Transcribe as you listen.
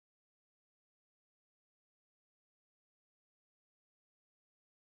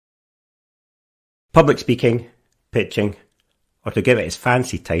public speaking, pitching, or to give it its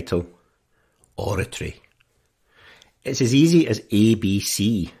fancy title, oratory. It's as easy as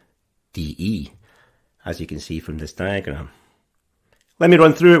ABCDE, as you can see from this diagram. Let me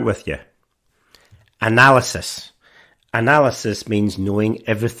run through it with you. Analysis. Analysis means knowing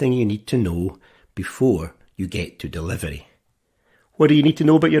everything you need to know before you get to delivery. What do you need to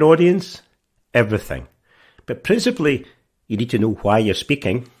know about your audience? Everything. But principally, you need to know why you're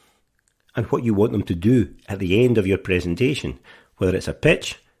speaking and what you want them to do at the end of your presentation, whether it's a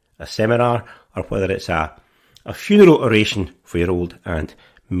pitch, a seminar, or whether it's a funeral oration for your old Aunt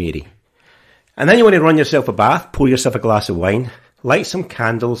Mary. And then you want to run yourself a bath, pour yourself a glass of wine, light some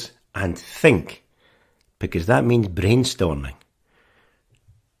candles, and think, because that means brainstorming.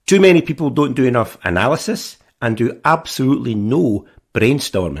 Too many people don't do enough analysis and do absolutely no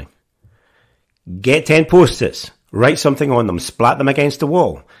brainstorming. Get 10 post-its, write something on them, splat them against the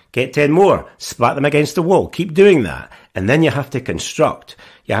wall. Get 10 more, splat them against the wall. Keep doing that. And then you have to construct.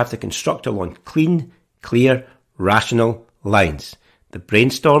 You have to construct along clean, clear, rational lines. The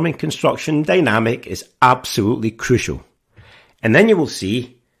brainstorming construction dynamic is absolutely crucial. And then you will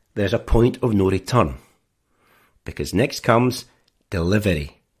see there's a point of no return. Because next comes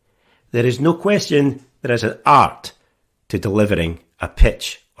delivery. There is no question there is an art to delivering a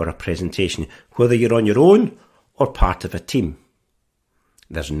pitch or a presentation, whether you're on your own or part of a team.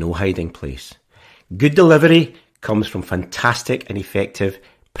 There's no hiding place. Good delivery comes from fantastic and effective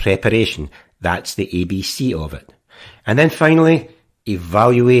preparation. That's the ABC of it. And then finally,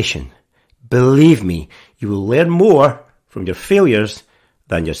 evaluation. Believe me, you will learn more from your failures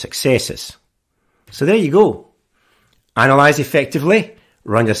than your successes. So there you go. Analyze effectively,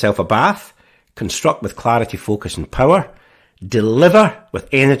 run yourself a bath, construct with clarity, focus and power, deliver with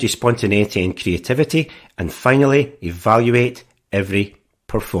energy, spontaneity and creativity, and finally evaluate every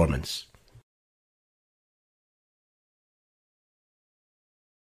performance.